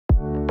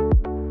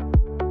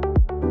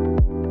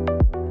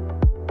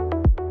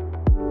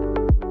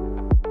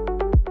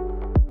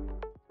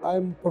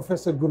I'm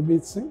Professor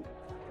Gurmeet Singh.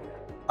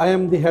 I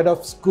am the head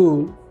of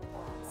school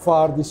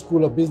for the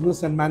School of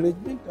Business and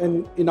Management,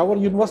 and in our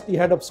university,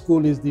 head of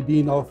school is the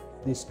dean of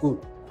the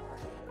school.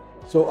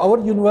 So our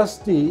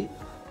university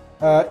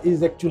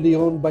is actually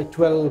owned by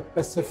 12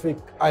 Pacific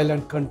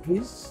Island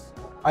countries.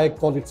 I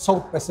call it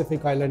South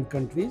Pacific Island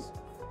countries.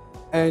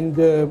 And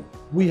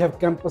we have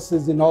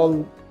campuses in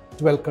all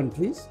 12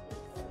 countries.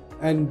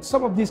 And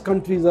some of these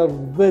countries are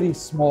very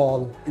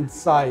small in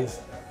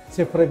size.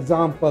 Say, for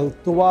example,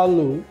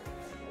 Tuvalu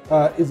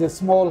is a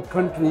small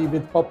country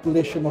with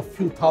population of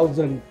few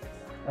thousand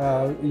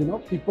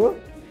people.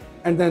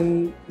 And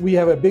then we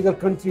have a bigger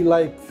country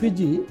like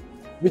Fiji,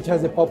 which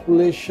has a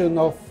population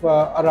of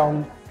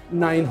around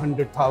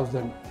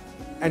 900,000.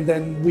 And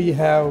then we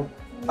have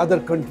other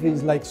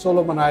countries like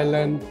Solomon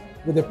Island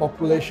with a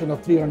population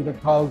of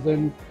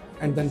 300,000,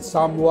 and then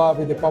Samoa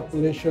with a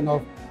population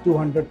of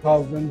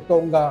 200,000,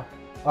 Tonga,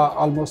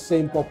 almost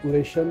same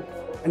population.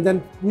 And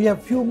then we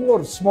have few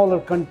more smaller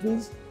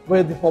countries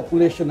where the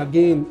population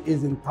again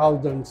is in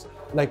thousands,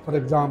 like for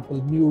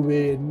example,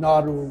 Niue,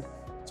 Nauru.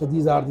 So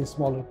these are the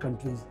smaller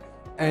countries.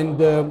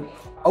 And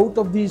out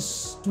of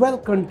these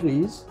 12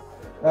 countries,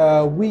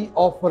 we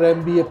offer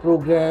MBA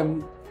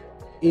program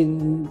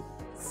in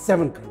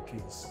 7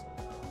 countries.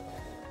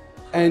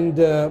 And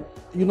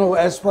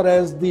as far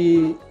as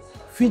the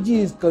Fiji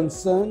is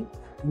concerned,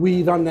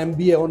 we run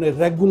MBA on a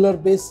regular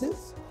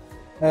basis,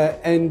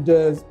 and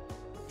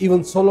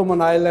even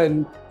Solomon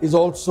Island is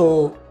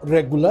also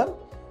regular.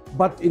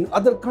 But in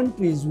other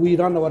countries, we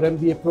run our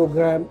MBA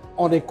program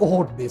on a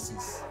cohort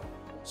basis.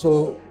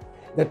 So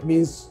that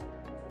means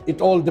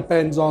it all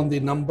depends on the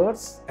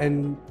numbers,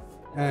 and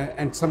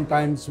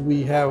sometimes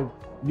we have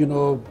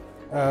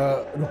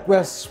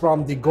requests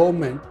from the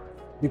government,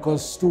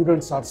 because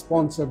students are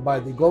sponsored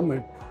by the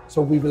government.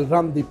 So we will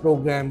run the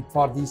program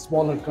for these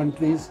smaller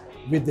countries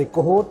with a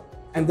cohort,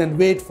 and then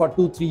wait for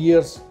 2-3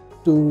 years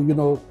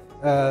to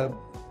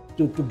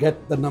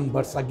get the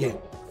numbers again.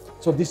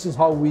 So this is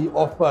how we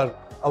offer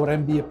our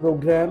MBA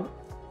program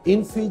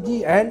in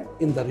Fiji and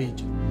in the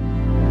region.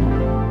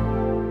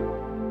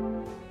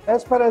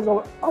 As far as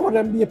our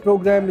MBA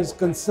program is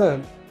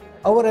concerned,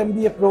 our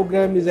MBA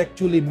program is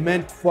actually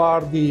meant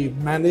for the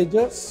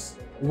managers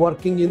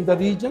working in the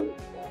region,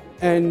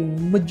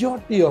 and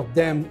majority of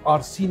them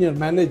are senior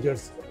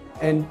managers.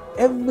 And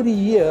every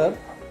year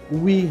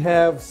we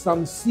have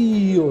some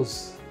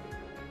CEOs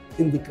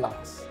in the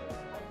class.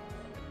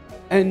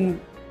 And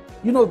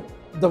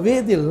the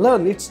way they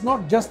learn, it's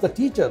not just the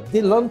teacher,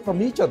 they learn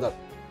from each other.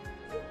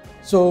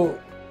 So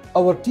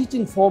our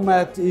teaching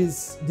format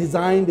is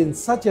designed in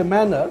such a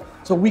manner,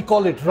 so we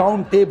call it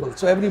round table.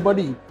 So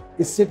everybody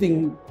is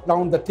sitting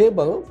round the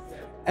table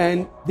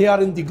and they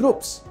are in the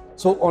groups.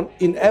 So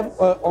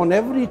on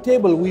every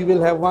table, we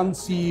will have one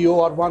CEO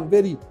or one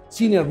very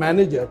senior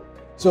manager.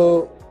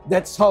 So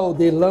that's how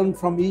they learn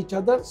from each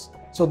other.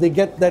 So they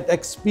get that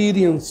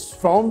experience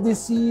from the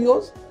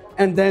CEOs,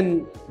 and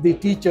then the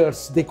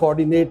teachers, they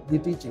coordinate the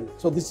teaching.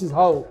 So this is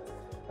how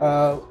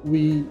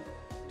we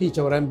teach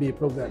our MBA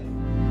program.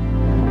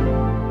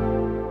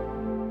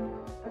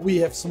 We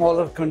have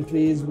smaller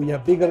countries, we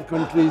have bigger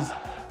countries.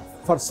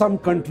 For some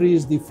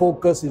countries, the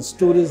focus is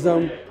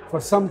tourism. For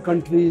some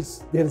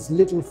countries, there is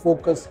little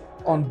focus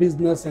on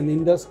business and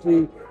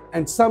industry.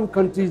 And some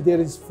countries, there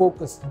is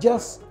focus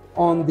just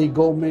on the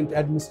government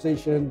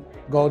administration,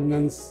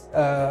 governance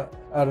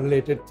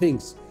related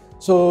things.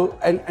 So,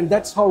 and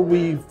that's how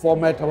we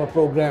format our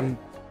program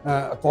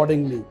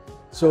accordingly.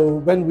 So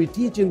when we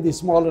teach in the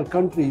smaller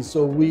countries,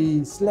 so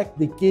we select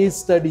the case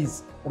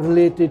studies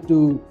related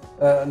to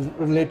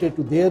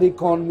their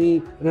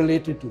economy,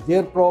 related to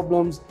their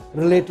problems,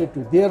 related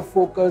to their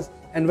focus.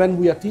 And when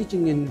we are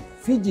teaching in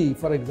Fiji,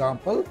 for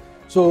example,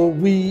 so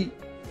we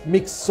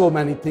mix so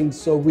many things.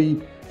 So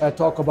we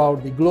talk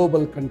about the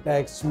global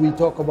context, we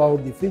talk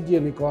about the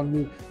Fijian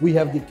economy, we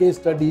have the case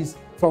studies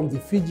from the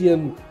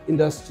Fijian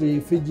industry,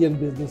 Fijian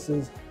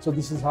businesses. So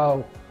this is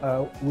how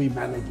we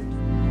manage it.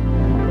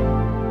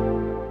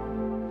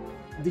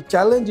 The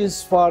challenge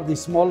is for the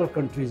smaller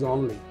countries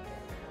only.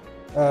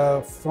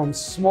 From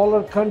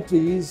smaller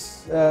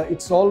countries,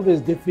 it's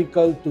always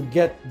difficult to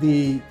get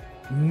the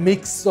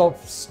mix of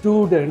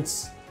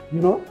students,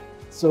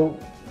 So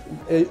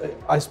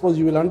I suppose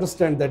you will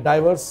understand that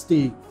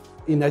diversity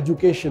in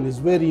education is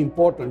very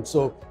important.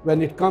 So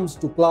when it comes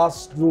to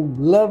classroom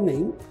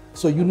learning,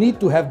 so you need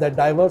to have that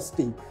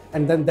diversity,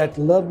 and then that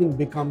learning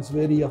becomes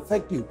very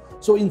effective.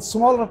 So in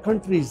smaller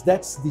countries,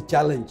 that's the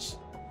challenge.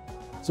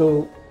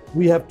 So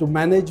we have to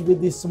manage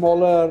with the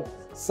smaller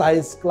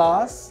size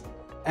class,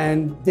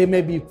 and they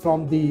may be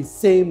from the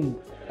same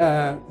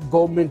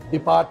government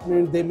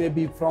department, they may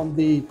be from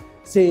the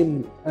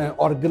same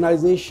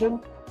organization.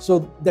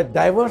 So the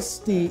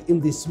diversity in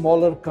the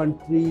smaller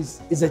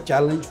countries is a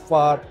challenge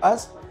for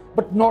us,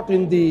 but not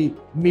in the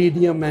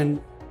medium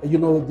and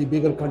the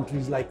bigger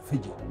countries like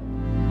Fiji.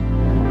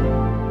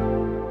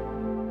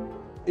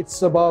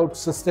 It's about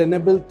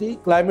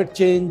sustainability. Climate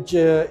change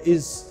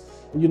is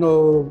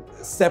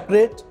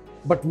separate,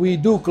 but we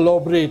do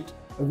collaborate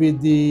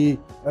with the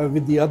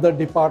other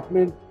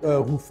department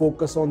who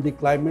focus on the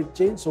climate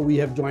change. So we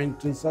have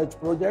joint research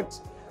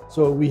projects.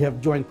 So we have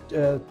joint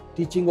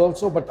teaching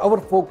also, but our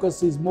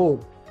focus is more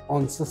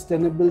on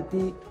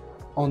sustainability,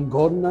 on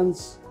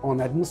governance,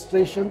 on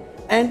administration,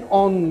 and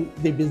on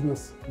the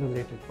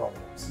business-related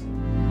problems.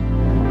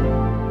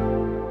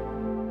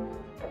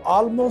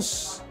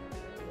 Almost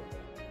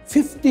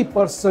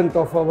 50%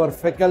 of our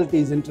faculty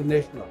is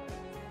international.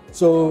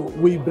 So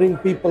we bring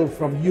people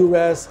from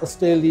US,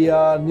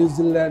 Australia, New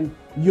Zealand,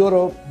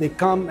 Europe. They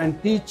come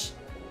and teach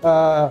in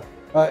our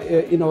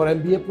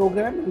MBA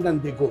program, and then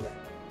they go back.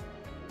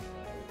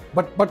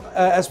 But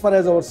as far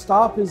as our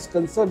staff is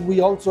concerned, we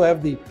also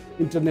have the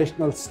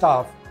international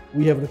staff.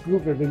 We have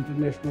recruited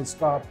international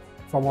staff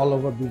from all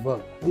over the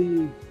world.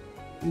 The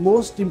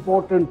most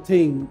important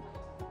thing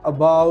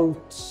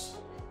about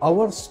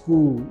our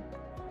school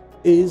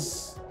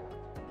is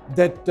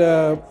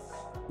that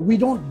we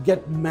don't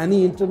get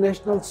many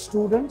international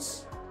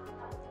students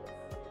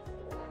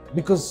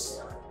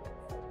because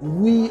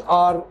we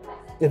are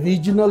a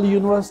regional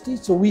university,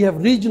 so we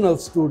have regional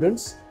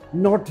students,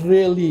 not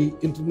really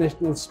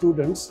international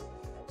students.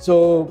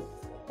 So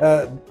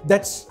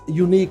that's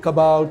unique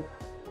about,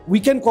 we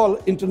can call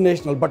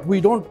international, but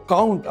we don't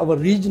count our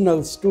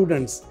regional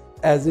students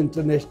as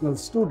international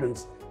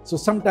students. So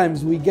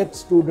sometimes we get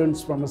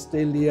students from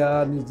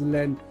Australia, New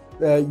Zealand,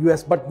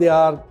 US, but they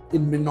are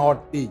in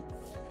minority.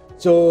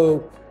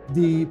 So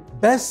the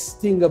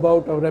best thing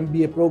about our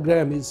MBA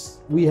program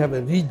is we have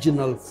a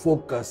regional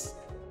focus,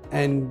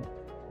 and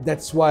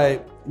that's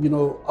why, you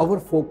know, our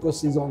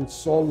focus is on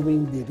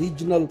solving the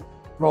regional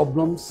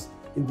problems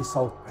in the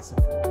South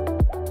Pacific.